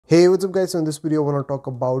Hey, what's up guys? So in this video I want to talk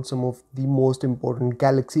about some of the most important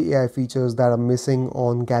Galaxy AI features that are missing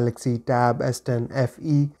on Galaxy Tab S10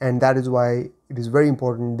 FE, and that is why it is very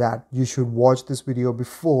important that you should watch this video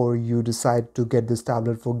before you decide to get this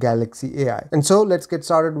tablet for Galaxy AI. And so let's get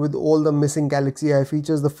started with all the missing Galaxy AI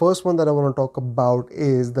features. The first one that I want to talk about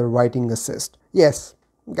is the writing assist. Yes,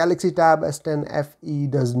 Galaxy Tab S10 FE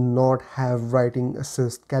does not have writing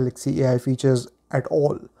assist Galaxy AI features at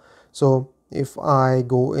all. So if I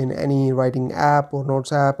go in any writing app or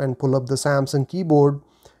notes app and pull up the Samsung keyboard,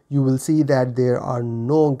 you will see that there are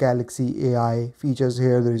no Galaxy AI features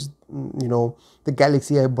here. There is, the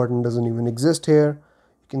Galaxy AI button doesn't even exist here.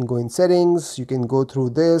 You can go in settings, you can go through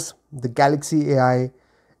this. The Galaxy AI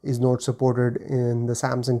is not supported in the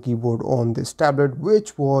Samsung keyboard on this tablet,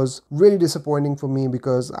 which was really disappointing for me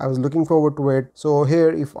because I was looking forward to it. So here,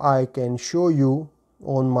 if I can show you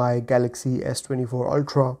on my Galaxy S24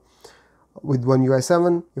 Ultra, with One UI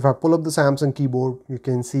 7, if I pull up the Samsung keyboard, you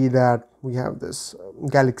can see that we have this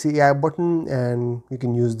Galaxy AI button, and you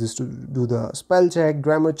can use this to do the spell check,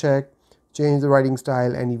 grammar check, change the writing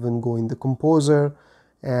style, and even go in the composer.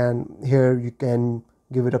 And here you can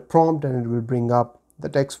give it a prompt and it will bring up the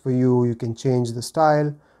text for you. You can change the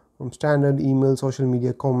style from standard, email, social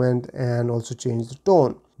media, comment, and also change the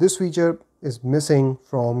tone. This feature is missing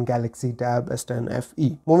from Galaxy Tab S10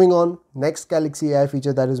 FE. Moving on, next Galaxy AI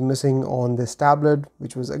feature that is missing on this tablet,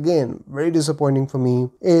 which was again very disappointing for me,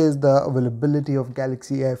 is the availability of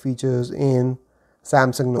Galaxy AI features in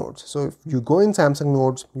Samsung Notes. So if you go in Samsung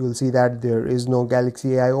Notes, you will see that there is no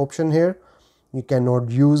Galaxy AI option here. You cannot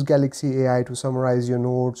use Galaxy AI to summarize your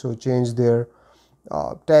notes or change their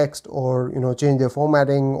text, or change their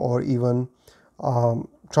formatting, or even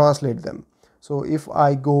translate them. So if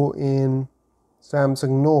I go in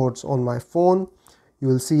Samsung Notes on my phone, you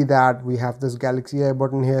will see that we have this Galaxy AI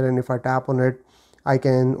button here, and if I tap on it, I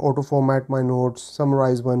can auto format my notes,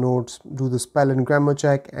 summarize my notes, do the spell and grammar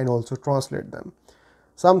check, and also translate them.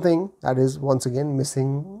 Something that is once again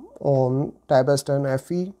missing on Tab S10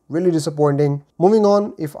 FE. Really disappointing. Moving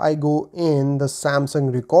on, if I go in the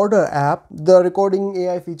Samsung Recorder app, the recording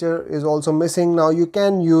AI feature is also missing. Now you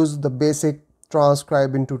can use the basic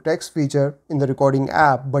transcribe into text feature in the recording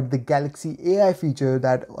app, but the Galaxy AI feature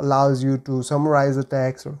that allows you to summarize the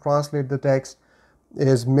text or translate the text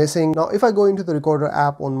is missing. Now if I go into the Recorder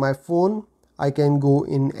app on my phone, I can go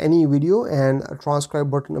in any video and a transcribe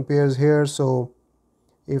button appears here. So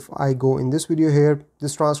if I go in this video here,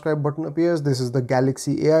 this transcribe button appears. This is the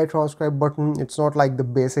Galaxy AI transcribe button. It's not like the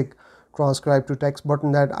basic transcribe to text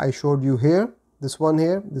button that I showed you here. This one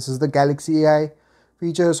here, this is the Galaxy AI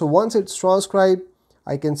feature. So once it's transcribed,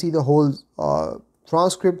 I can see the whole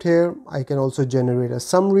transcript here. I can also generate a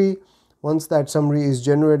summary. Once that summary is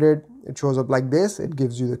generated, it shows up like this. It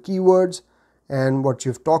gives you the keywords and what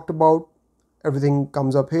you've talked about. Everything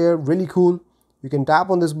comes up here. Really cool. You can tap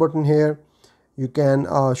on this button here. You can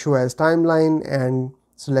show as timeline and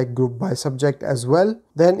select group by subject as well.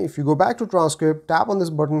 Then if you go back to transcript, tap on this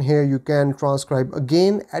button here, you can transcribe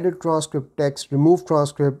again, edit transcript text, remove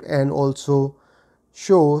transcript, and also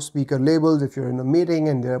show speaker labels. If you're in a meeting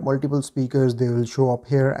and there are multiple speakers, they will show up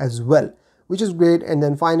here as well, which is great. And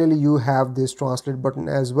then finally you have this translate button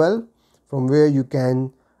as well, from where you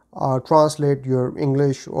can translate your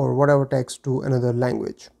English or whatever text to another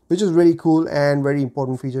language, which is really cool and very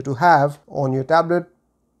important feature to have on your tablet,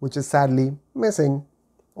 which is sadly missing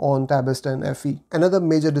on Tab S10 FE. Another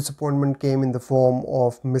major disappointment came in the form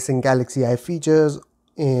of missing Galaxy AI features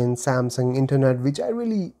in Samsung Internet, which I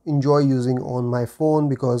really enjoy using on my phone,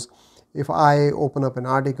 because if I open up an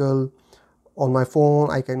article on my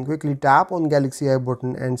phone, I can quickly tap on Galaxy AI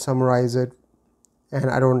button and summarize it,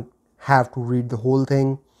 and I don't have to read the whole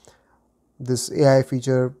thing. This AI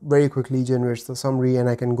feature very quickly generates the summary and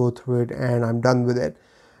I can go through it and I'm done with it.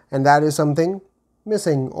 And that is something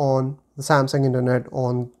missing on the Samsung Internet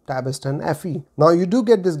on Tab S10 FE. Now you do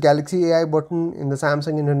get this Galaxy AI button in the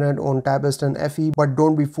Samsung Internet on Tab S10 FE, but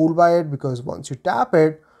don't be fooled by it, because once you tap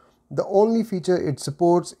it, the only feature it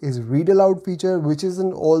supports is read aloud feature, which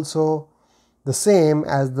isn't also the same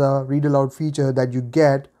as the read aloud feature that you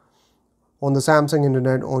get on the Samsung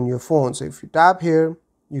Internet on your phone. So if you tap here,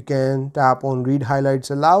 you can tap on read highlights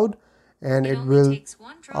aloud, and it will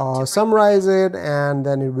summarize it, and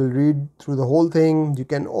then it will read through the whole thing. You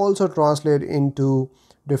can also translate into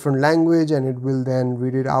different language, and it will then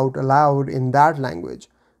read it out aloud in that language.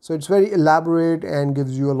 So it's very elaborate and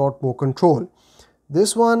gives you a lot more control.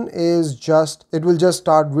 This one is it will just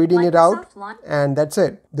start reading it out, and that's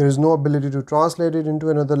it. There is no ability to translate it into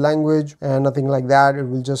another language and nothing like that. It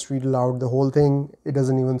will just read aloud the whole thing. It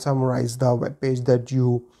doesn't even summarize the web page that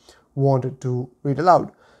you want it to read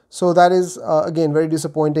aloud. So that is again very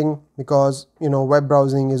disappointing, because web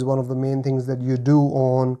browsing is one of the main things that you do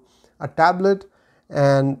on a tablet,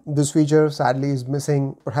 and this feature sadly is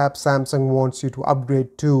missing. Perhaps Samsung wants you to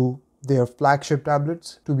upgrade to their flagship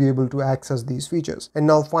tablets to be able to access these features. And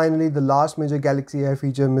now finally, the last major Galaxy AI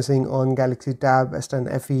feature missing on Galaxy Tab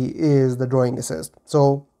S10 FE is the drawing assist.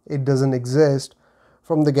 So it doesn't exist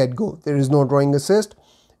from the get-go. There is no drawing assist.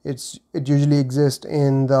 It usually exists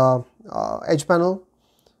in the edge panel.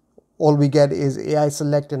 All we get is AI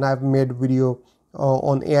select, and I've made a video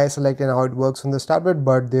on AI select and how it works on this tablet,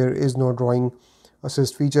 but there is no drawing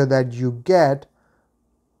assist feature that you get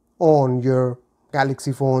on your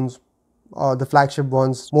Galaxy phones, the flagship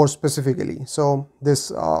ones more specifically. So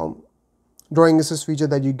this drawing assist feature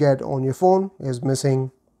that you get on your phone is missing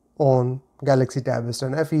on Galaxy Tab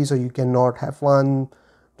S10 FE, so you cannot have fun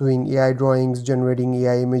doing AI drawings, generating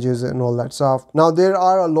AI images and all that stuff. Now there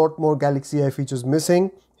are a lot more Galaxy AI features missing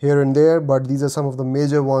here and there, but these are some of the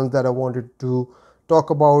major ones that I wanted to talk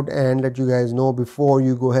about and let you guys know before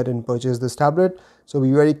you go ahead and purchase this tablet. So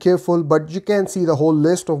be very careful, but you can see the whole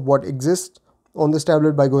list of what exists on this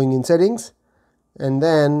tablet by going in settings and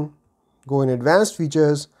then go in advanced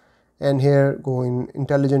features, and here go in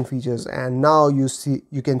intelligent features, and now you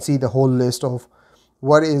can see the whole list of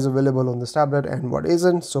what is available on this tablet and what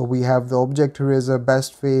isn't. So we have the object eraser,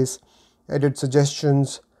 best face, edit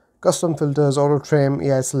suggestions, custom filters, auto trim,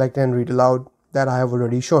 AI select and read aloud that I have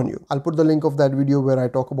already shown you. I'll put the link of that video where I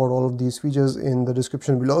talk about all of these features in the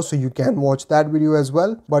description below, so you can watch that video as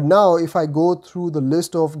well. But now if I go through the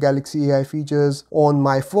list of Galaxy AI features on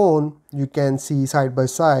my phone, you can see side by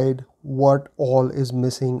side what all is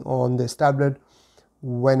missing on this tablet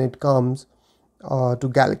when it comes to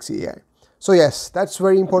Galaxy AI. So yes, that's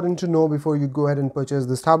very important to know before you go ahead and purchase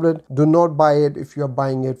this tablet. Do not buy it if you are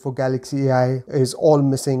buying it for Galaxy AI is all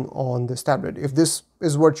missing on this tablet. If this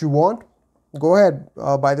is what you want, go ahead,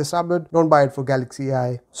 buy this tablet. Don't buy it for Galaxy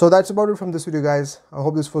AI. So that's about it from this video, guys. I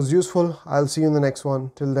hope this was useful. I'll see you in the next one.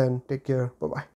 Till then, take care. Bye-bye.